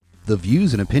The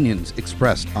views and opinions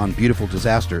expressed on Beautiful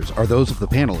Disasters are those of the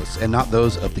panelists and not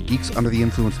those of the Geeks Under the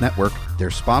Influence Network,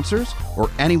 their sponsors, or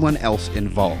anyone else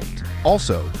involved.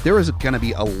 Also, there is going to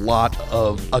be a lot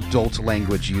of adult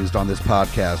language used on this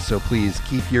podcast, so please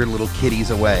keep your little kitties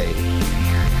away.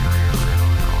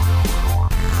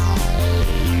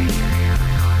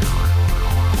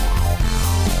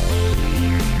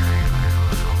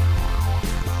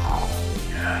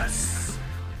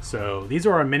 So these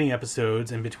are our mini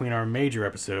episodes in between our major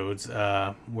episodes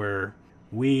where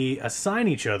we assign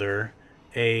each other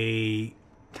a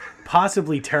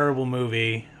possibly terrible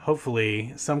movie,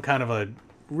 hopefully some kind of a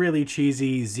really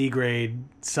cheesy Z-grade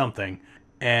something,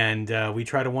 and we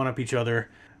try to one-up each other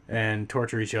and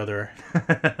torture each other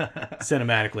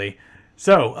cinematically.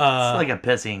 So it's like a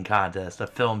pissing contest, a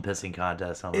film pissing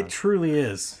contest. Almost. It truly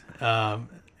is.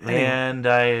 And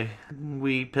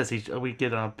we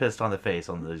get pissed on the face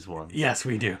on these ones. Yes,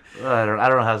 we do. I don't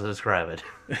know how to describe it.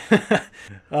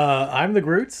 I'm the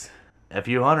Groots.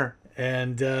 F.U. Hunter.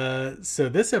 And so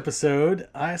this episode,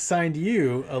 I assigned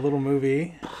you a little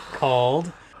movie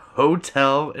called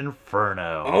Hotel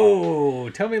Inferno. Oh,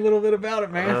 tell me a little bit about it,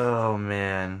 man. Oh,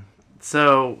 man.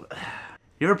 So,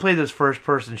 you ever play those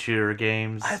first-person shooter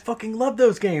games? I fucking love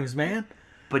those games, man.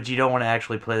 But you don't want to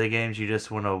actually play the games, you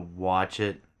just want to watch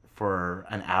it for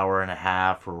an hour and a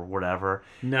half or whatever.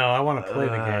 No, I want to play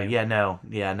the game. Yeah, no.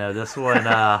 This one,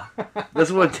 this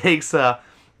one takes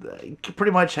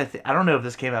pretty much. I don't know if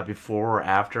this came out before or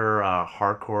after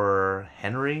Hardcore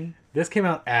Henry. This came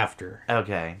out after.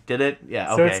 Okay, did it?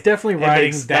 Yeah. So okay. it's definitely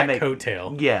riding that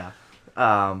coattail. Yeah.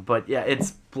 But yeah,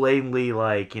 it's blatantly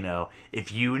like,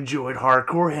 if you enjoyed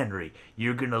Hardcore Henry,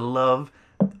 you're gonna love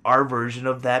our version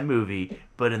of that movie,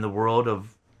 but in the world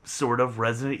of sort of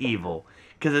Resident Evil.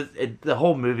 Because the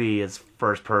whole movie is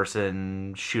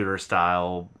first-person shooter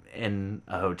style in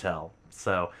a hotel.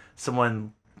 So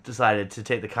someone decided to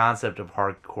take the concept of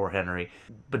Hardcore Henry,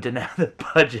 but didn't have the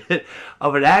budget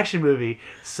of an action movie.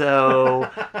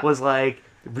 So was like,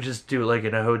 we just do it like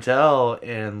in a hotel,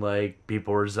 and like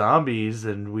people are zombies,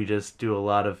 and we just do a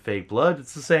lot of fake blood.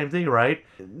 It's the same thing, right?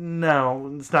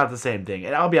 No, it's not the same thing.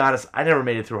 And I'll be honest, I never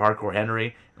made it through Hardcore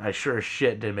Henry. And I sure as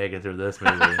shit didn't make it through this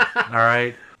movie. All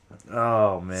right.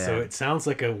 Oh, man. So it sounds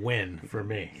like a win for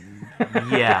me.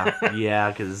 Yeah,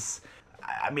 because,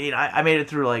 I mean, I made it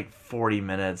through like 40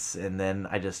 minutes, and then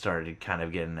I just started kind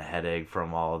of getting a headache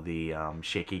from all the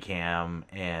shaky cam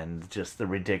and just the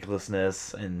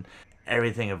ridiculousness and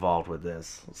everything involved with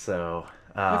this. So,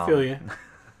 I feel you.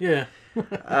 Yeah.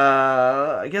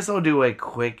 I guess I'll do a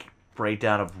quick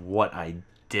breakdown of what I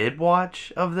did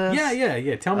watch of this.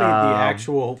 Yeah. Tell me the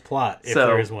actual plot, if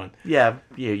there is one. Yeah,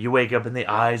 you wake up in the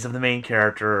eyes of the main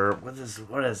character. What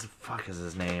is fuck is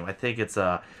his name? I think it's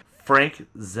Frank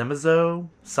Zimizo,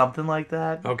 something like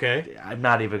that. Okay. I'm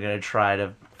not even gonna try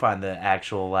to find the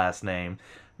actual last name.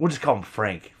 We'll just call him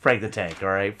Frank. Frank the Tank. All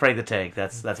right, Frank the Tank.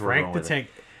 That's what we're going with. Frank the Tank.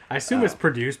 I assume it's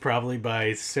produced probably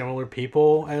by similar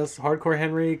people as Hardcore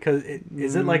Henry, because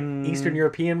is it like Eastern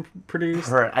European produced?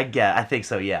 I think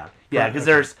so. Yeah, because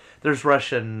there's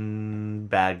Russian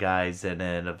bad guys in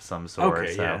it of some sort.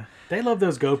 Okay, so. yeah, they love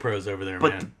those GoPros over there,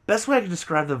 but man. The best way I can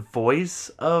describe the voice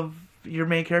of your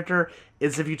main character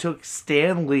is if you took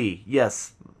Stan Lee,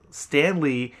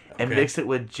 and mixed it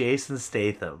with Jason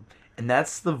Statham. And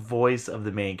that's the voice of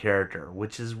the main character,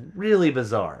 which is really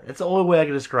bizarre. It's the only way I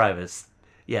can describe it.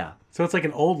 Yeah. So it's like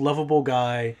an old, lovable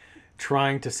guy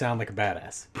trying to sound like a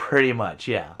badass. Pretty much,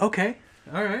 yeah. Okay.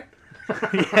 All right.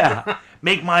 Yeah.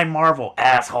 Make mine Marvel,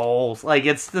 assholes. Like,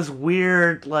 it's this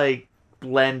weird, like,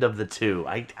 blend of the two.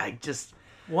 I just...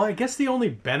 Well, I guess the only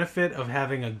benefit of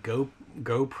having a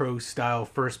GoPro-style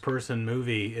first-person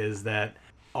movie is that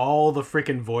all the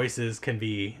freaking voices can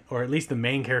be, or at least the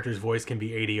main character's voice can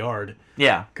be ADR'd.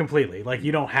 Yeah. Completely. Like,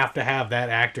 you don't have to have that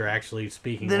actor actually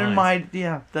speaking then lines. It might,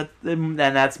 yeah.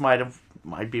 That's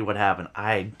might be what happened.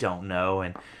 I don't know,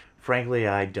 and frankly,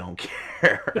 I don't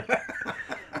care.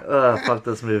 Fuck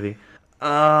this movie.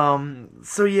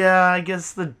 So yeah, I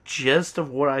guess the gist of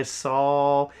what I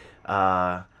saw,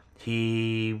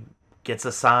 he gets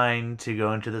assigned to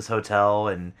go into this hotel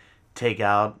and take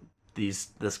out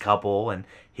this couple, and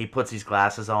he puts these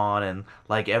glasses on, and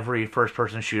like every first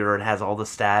person shooter, it has all the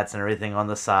stats and everything on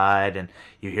the side, and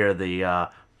you hear the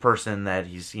person that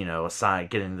he's getting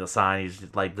assigned,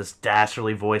 he's like this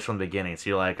dastardly voice from the beginning, so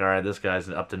you're like, all right, this guy's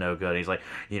up to no good. And he's like,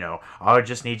 I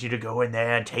just need you to go in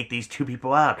there and take these two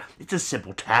people out. It's a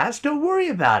simple task, don't worry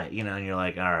about it, and you're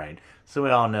like, all right. So we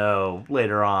all know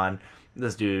later on,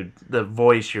 this dude, the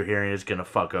voice you're hearing is gonna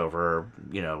fuck over,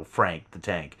 Frank the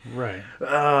Tank. Right.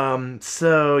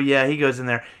 So yeah, he goes in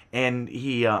there, and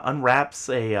he unwraps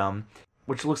a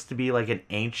which looks to be like an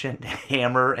ancient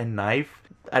hammer and knife.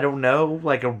 I don't know,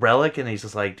 like a relic, and he's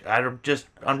just like, I don't just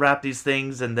unwrap these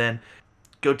things and then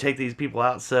go take these people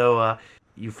out. So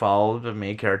you follow the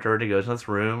main character to go to this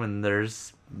room, and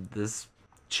there's this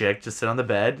chick just sitting on the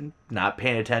bed, not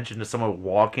paying attention to someone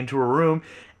walk into a room,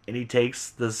 and he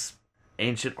takes this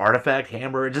ancient artifact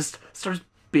hammer and just starts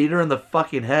beating her in the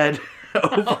fucking head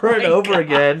over and over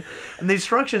again. And the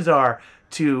instructions are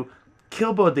to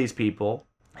kill both these people,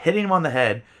 hitting them on the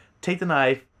head, take the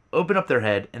knife, open up their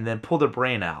head, and then pull their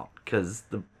brain out, because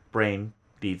the brain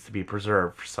needs to be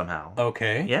preserved somehow.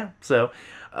 Okay. Yeah. So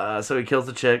he kills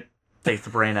the chick, takes the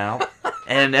brain out,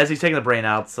 and as he's taking the brain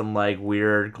out, some like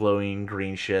weird glowing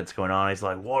green shit's going on. He's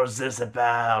like, "What is this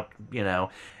about?" You know.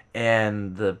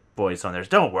 And the voice on there's,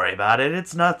 "Don't worry about it.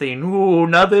 It's nothing. Ooh,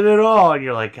 nothing at all." And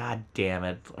you're like, "God damn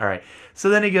it!" All right. So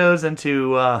then he goes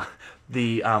into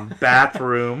the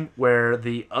bathroom where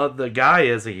the guy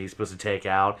is that he's supposed to take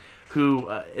out, who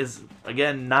is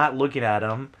again not looking at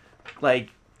him,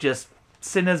 like just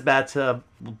sitting in his bathtub,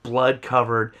 blood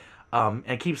covered,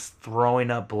 and keeps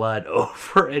throwing up blood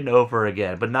over and over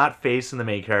again, but not facing the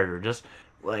main character, just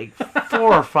like 4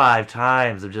 or 5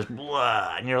 times of just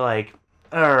blood, and you're like,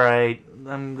 all right,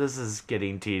 this is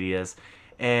getting tedious,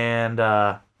 and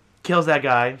kills that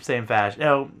guy, same fashion.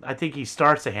 No, I think he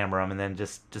starts to hammer him and then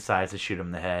just decides to shoot him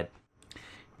in the head.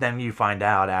 Then you find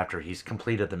out after he's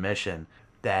completed the mission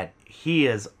that he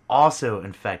is also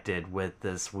infected with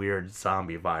this weird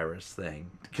zombie virus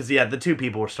thing. Because, yeah, the two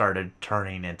people started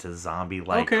turning into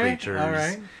zombie-like creatures. All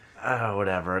right.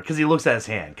 Whatever. Because he looks at his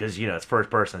hand. Because, you know, it's first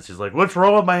person. So he's like, "What's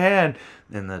wrong with my hand?"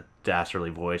 And the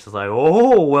dastardly voice is like,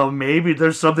 "Oh, well, maybe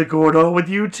there's something going on with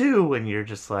you, too." And you're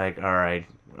just like, all right,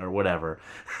 or whatever.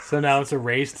 So now it's a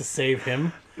race to save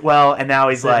him. Well, and now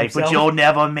he's Save like, himself? "But you'll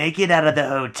never make it out of the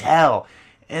hotel."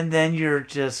 And then you're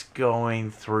just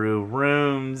going through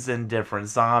rooms and different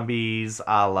zombies,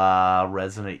 a la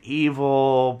Resident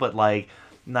Evil, but like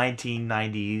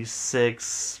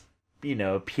 1996, you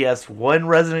know, PS1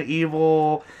 Resident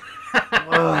Evil.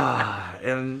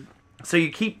 And so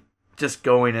you keep just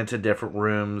going into different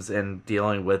rooms and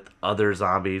dealing with other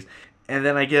zombies. And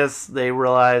then I guess they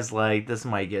realize, like, this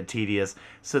might get tedious.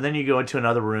 So then you go into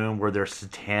another room where there's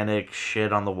satanic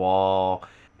shit on the wall.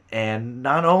 And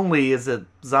not only is it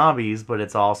zombies, but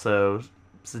it's also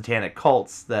satanic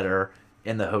cults that are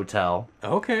in the hotel.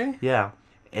 Okay. Yeah.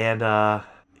 And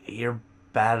you're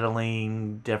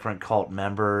battling different cult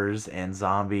members and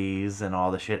zombies and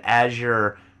all the shit as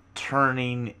you're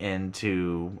turning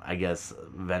into, I guess,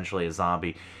 eventually a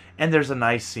zombie. And there's a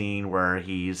nice scene where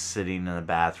he's sitting in the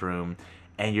bathroom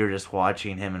and you're just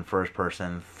watching him in first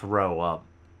person throw up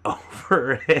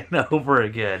over and over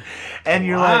again. And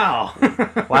you're like,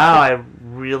 wow, I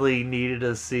really needed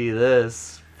to see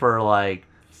this for like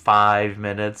 5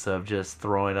 minutes of just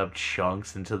throwing up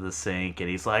chunks into the sink. And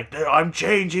he's like, "I'm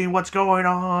changing, what's going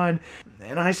on?"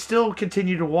 And I still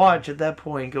continue to watch at that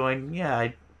point going, yeah,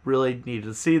 I really needed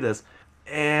to see this.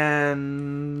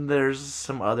 And there's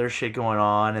some other shit going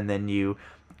on, and then you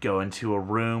go into a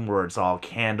room where it's all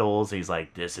candles. He's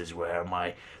like, "This is where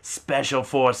my special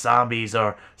force zombies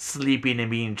are sleeping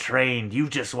and being trained. You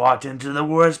just walked into the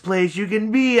worst place you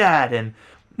can be at." And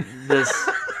this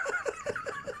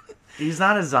he's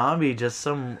not a zombie, just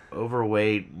some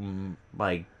overweight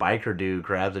like biker dude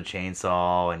grabs a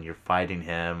chainsaw and you're fighting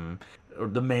him. Or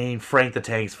the main Frank the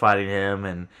Tank's fighting him,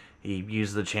 and he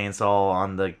uses the chainsaw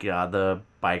on the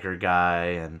biker guy,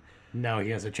 and Now he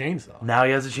has a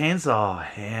chainsaw.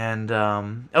 And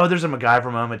there's a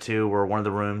MacGyver moment too, where one of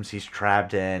the rooms he's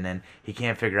trapped in, and he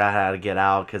can't figure out how to get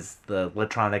out because the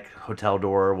electronic hotel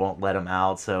door won't let him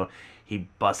out. So he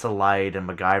busts a light and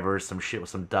MacGyvers some shit with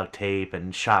some duct tape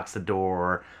and shocks the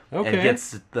door, and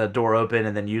gets the door open,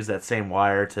 and then use that same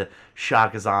wire to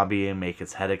shock a zombie and make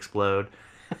its head explode.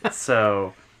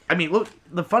 So, I mean, look,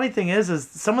 the funny thing is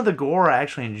some of the gore I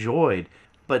actually enjoyed,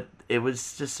 but it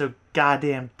was just so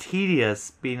goddamn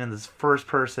tedious being in this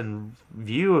first-person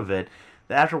view of it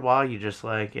that after a while you're just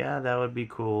like, yeah, that would be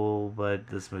cool, but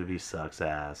this movie sucks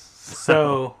ass.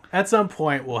 So, at some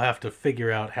point, we'll have to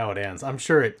figure out how it ends. I'm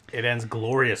sure it ends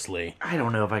gloriously. I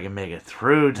don't know if I can make it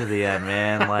through to the end,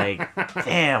 man. Like,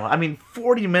 damn. I mean,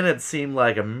 40 minutes seemed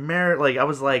like a like, I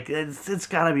was like, it's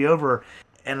gotta be over.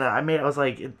 And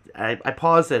I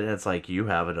paused it, and it's like, you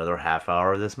have another half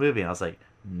hour of this movie. And I was like,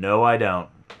 no, I don't.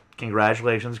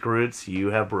 Congratulations, Groots.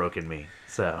 You have broken me.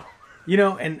 So, You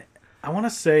know, and I want to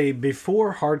say,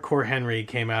 before Hardcore Henry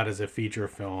came out as a feature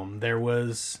film, there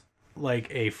was like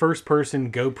a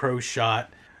first-person GoPro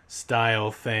shot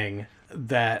style thing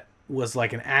that was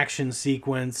like an action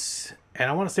sequence and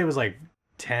I want to say it was like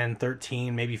 10,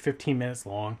 13, maybe 15 minutes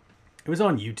long. It was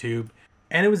on YouTube,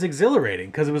 and it was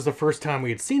exhilarating because it was the first time we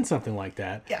had seen something like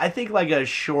that. Yeah, I think like a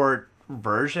short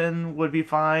version would be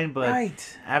fine, but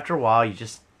Right. after a while you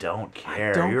just don't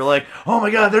care. don't- You're like, oh my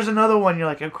god, there's another one. You're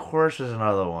like, of course there's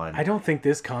another one. I don't think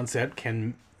this concept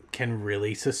can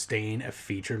really sustain a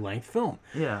feature-length film.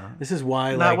 Yeah. This is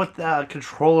why, Not like, with the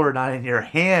controller not in your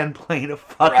hand playing a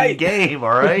fucking Right. game, all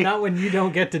right? not when you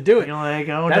don't get to do it. You're like,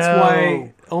 oh That's no.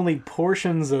 why only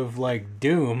portions of like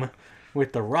Doom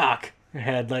with The Rock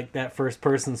had like that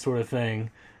first-person sort of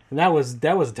thing, and that was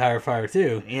a tire fire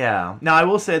too. Yeah. Now, I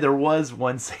will say there was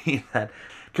one scene that,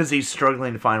 because he's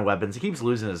struggling to find weapons, he keeps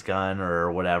losing his gun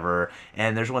or whatever,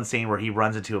 and there's one scene where he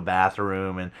runs into a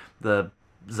bathroom and the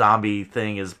zombie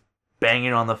thing is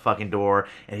banging on the fucking door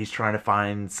and he's trying to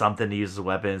find something to use as a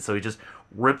weapon, so he just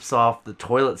rips off the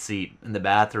toilet seat in the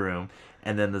bathroom,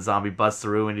 and then the zombie busts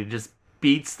through and he just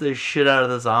beats the shit out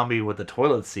of the zombie with the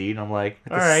toilet seat. And I'm like,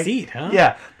 all right. Seat, huh?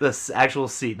 Yeah, the actual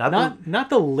seat. Not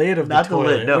the lid of the Not the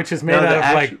toilet, lid, no. which is made No, the out of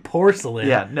actu- like porcelain.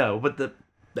 Yeah, no, but the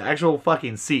actual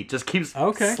fucking seat just keeps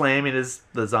Okay. slamming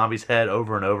the zombie's head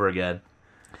over and over again.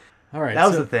 All right. That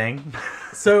was so, the thing.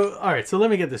 So, all right. So let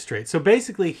me get this straight. So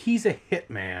basically, he's a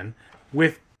hitman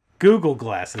with Google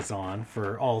glasses on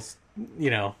for all,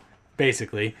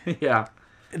 basically. Yeah.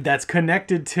 That's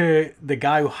connected to the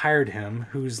guy who hired him,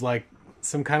 who's like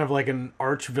some kind of like an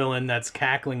arch villain that's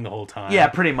cackling the whole time. Yeah,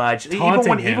 pretty much.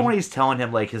 Taunting him. Even when he's telling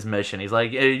him like his mission, he's like,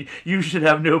 hey, "You should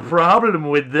have no problem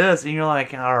with this," and you're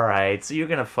like, "All right, so you're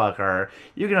gonna fuck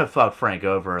Frank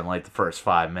over in like the first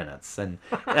 5 minutes," and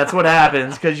that's what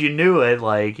happens because you knew it.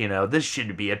 Like, this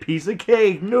should be a piece of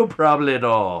cake, no problem at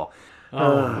all.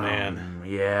 Oh man.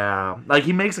 Yeah. Like,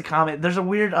 he makes a comment. There's a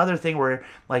weird other thing where,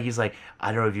 like, he's like,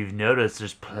 I don't know if you've noticed,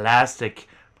 there's plastic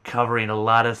covering a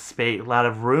lot of space, a lot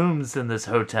of rooms in this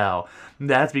hotel. And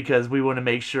that's because we want to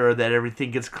make sure that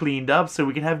everything gets cleaned up so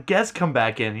we can have guests come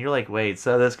back in. And you're like, wait,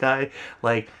 so this guy,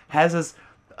 like, has this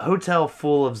hotel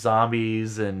full of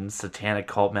zombies and satanic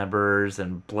cult members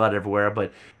and blood everywhere,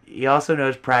 but he also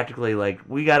knows practically, like,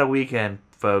 we got a weekend,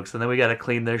 folks, and then we got to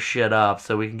clean this shit up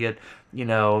so we can get,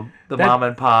 the mom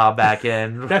and pa back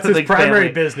in. That's the his primary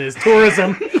family. business,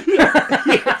 tourism.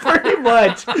 Yeah, pretty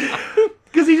much.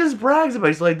 Because he just brags about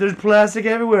it. He's like, there's plastic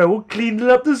everywhere. We'll clean it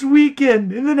up this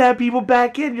weekend and then have people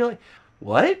back in. You're like,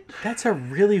 what? That's a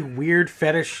really weird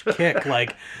fetish kick.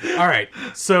 Like, all right,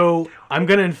 so I'm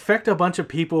going to infect a bunch of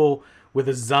people with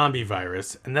a zombie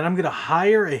virus, and then I'm going to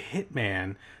hire a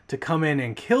hitman to come in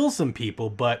and kill some people,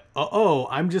 but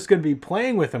I'm just going to be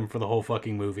playing with them for the whole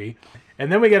fucking movie.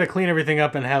 And then we got to clean everything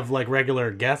up and have like regular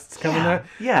guests come in.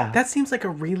 Yeah. That seems like a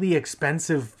really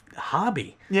expensive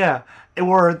hobby. Yeah.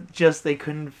 Or just they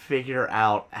couldn't figure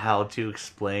out how to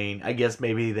explain. I guess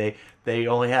maybe they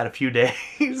only had a few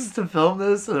days to film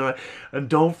this. And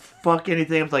don't fuck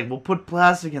anything. It's like, we'll put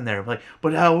plastic in there. I'm like,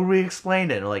 but how would we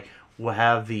explain it? And like, we'll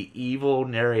have the evil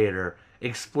narrator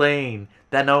explain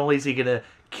that not only is he going to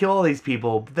kill all these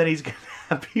people, but then he's going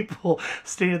to have people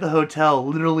stay at the hotel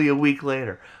literally a week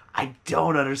later. I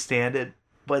don't understand it,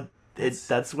 but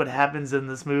that's what happens in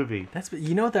this movie.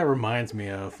 You know what that reminds me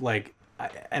of? Like,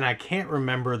 I can't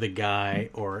remember the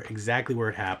guy or exactly where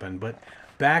it happened, but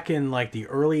back in like the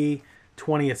early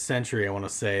 20th century, I want to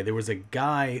say, there was a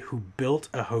guy who built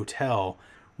a hotel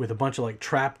with a bunch of like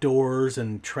trapdoors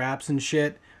and traps and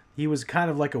shit. He was kind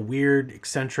of like a weird,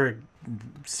 eccentric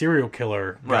serial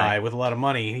killer guy with a lot of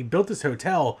money. He built this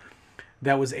hotel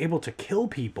that was able to kill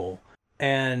people,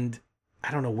 and I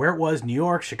don't know where it was, New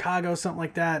York, Chicago, something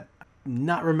like that.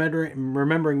 Not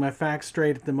remembering my facts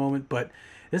straight at the moment, but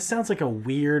this sounds like a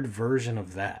weird version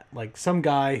of that. Like some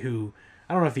guy who,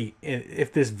 I don't know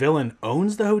if this villain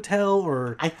owns the hotel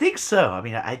or... I think so. I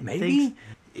mean, I Maybe? think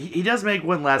he does make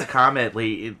one last comment.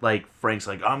 Like Frank's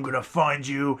like, I'm gonna find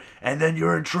you, and then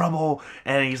you're in trouble.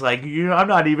 And he's like, I'm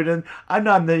not even in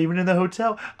the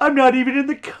hotel. I'm not even in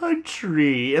the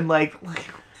country. And like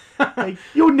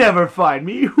you'll never find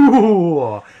me.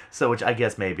 So, which I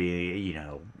guess maybe,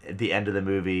 at the end of the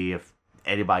movie, if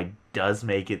anybody does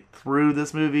make it through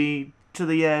this movie to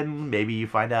the end, maybe you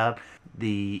find out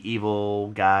the evil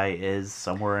guy is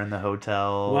somewhere in the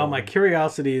hotel. Well, my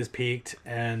curiosity is piqued,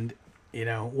 and,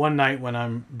 one night when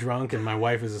I'm drunk and my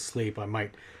wife is asleep, I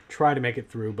might try to make it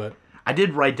through, but... I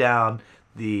did write down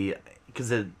because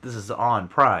this is on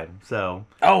Prime, so...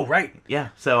 Oh, right. Yeah,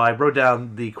 so I wrote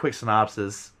down the quick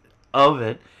synopsis of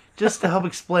it, just to help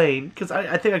explain, because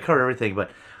I think I covered everything,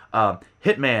 but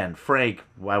Hitman Frank,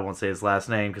 I won't say his last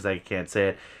name because I can't say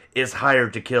it, is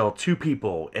hired to kill 2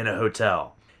 people in a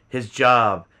hotel. His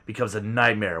job becomes a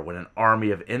nightmare when an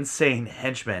army of insane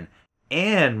henchmen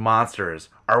and monsters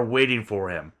are waiting for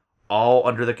him, all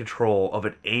under the control of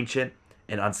an ancient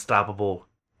and unstoppable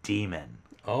demon.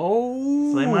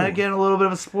 Oh. So they might get a little bit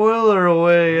of a spoiler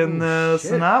away in the shit.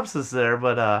 synopsis there,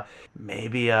 but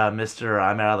maybe Mr.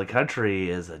 I'm Out of the Country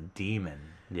is a demon.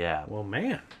 Yeah. Well,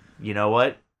 man. You know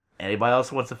what? Anybody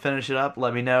else wants to finish it up,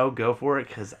 let me know. Go for it,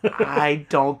 because I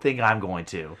don't think I'm going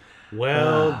to.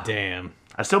 Well, damn.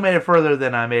 I still made it further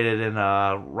than I made it in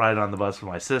Ride on the Bus with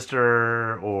My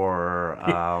Sister or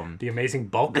The Amazing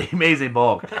Bulk. The Amazing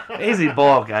Bulk. Amazing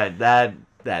Bulk, that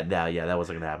wasn't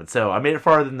going to happen. So I made it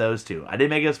farther than those two. I didn't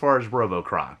make it as far as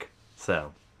RoboCroc.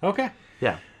 So, Okay.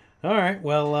 yeah. All right.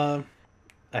 Well,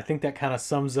 I think that kind of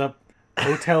sums up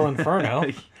Hotel Inferno.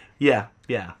 Yeah.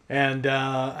 And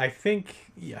I think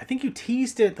you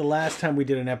teased it the last time we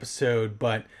did an episode,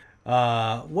 but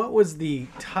what was the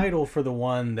title for the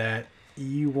one that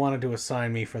you wanted to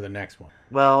assign me for the next one?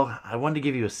 Well, I wanted to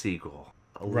give you a sequel.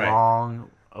 A Right.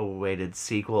 long-awaited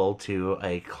sequel to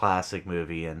a classic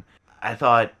movie. And I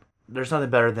thought there's nothing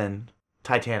better than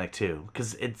Titanic 2,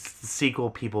 because it's the sequel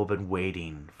people have been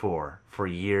waiting for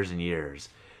years and years.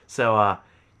 So,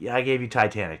 yeah, I gave you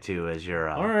Titanic 2 as your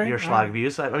right, your all schlock right. of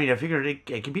use. I mean, I figured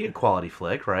it can be a quality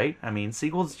flick, right? I mean,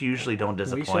 sequels usually don't We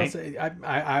shall disappoint. say,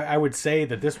 I would say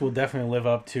that this will definitely live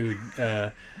up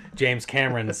to James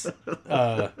Cameron's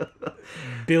 $1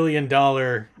 billion.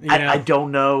 I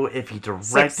don't know if he directed.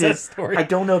 Success story. I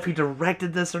don't know if he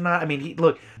directed this or not. I mean,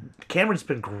 look, Cameron's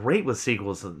been great with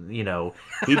sequels. You know,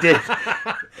 he did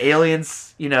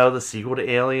Aliens. You know, the sequel to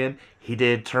Alien. He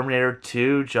did Terminator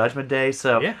 2, Judgment Day.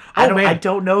 So Yeah. I man.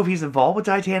 don't know if he's involved with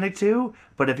Titanic 2,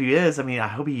 but if he is, I mean, I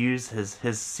hope he used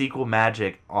his sequel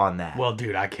magic on that. Well,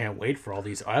 dude, I can't wait for all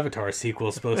these Avatar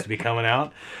sequels supposed to be coming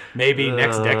out. Maybe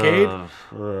next decade.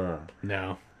 No.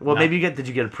 Well, Not- maybe did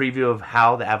you get a preview of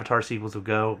how the Avatar sequels will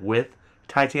go with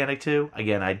Titanic 2?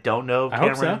 Again, I don't know. I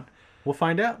hope so. We'll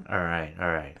find out. All right. All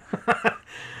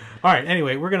right.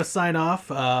 Anyway, we're gonna sign off.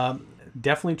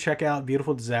 Definitely check out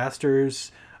Beautiful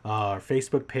Disasters, our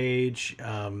Facebook page.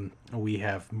 We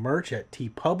have merch at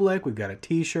TeePublic. We've got a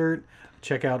T-shirt.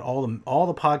 Check out all the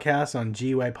podcasts on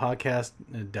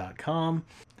GUIPodcast.com.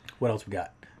 What else we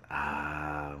got?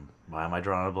 Why am I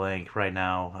drawing a blank right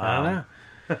now? I don't know.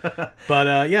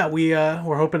 But yeah,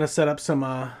 we're hoping to set up some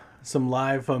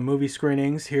live movie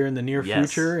screenings here in the near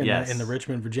Yes, future yes. in the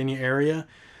Richmond, Virginia area.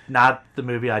 Not the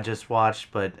movie I just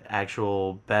watched, but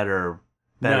actual better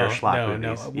schlock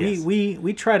movies. No. Yes.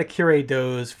 We try to curate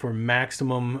those for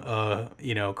maximum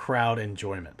crowd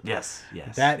enjoyment. Yes.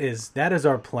 That is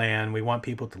our plan. We want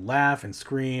people to laugh and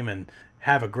scream and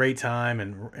have a great time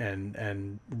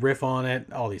and riff on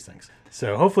it, all these things.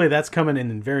 So hopefully that's coming in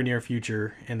the very near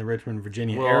future in the Richmond,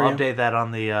 Virginia We'll area. update that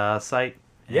on the site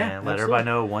and Yeah, let absolutely. everybody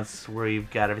know once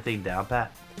we've got everything down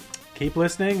pat. Keep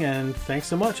listening, and thanks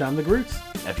so much. I'm the Groots.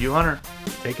 F.U. Hunter.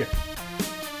 Take care.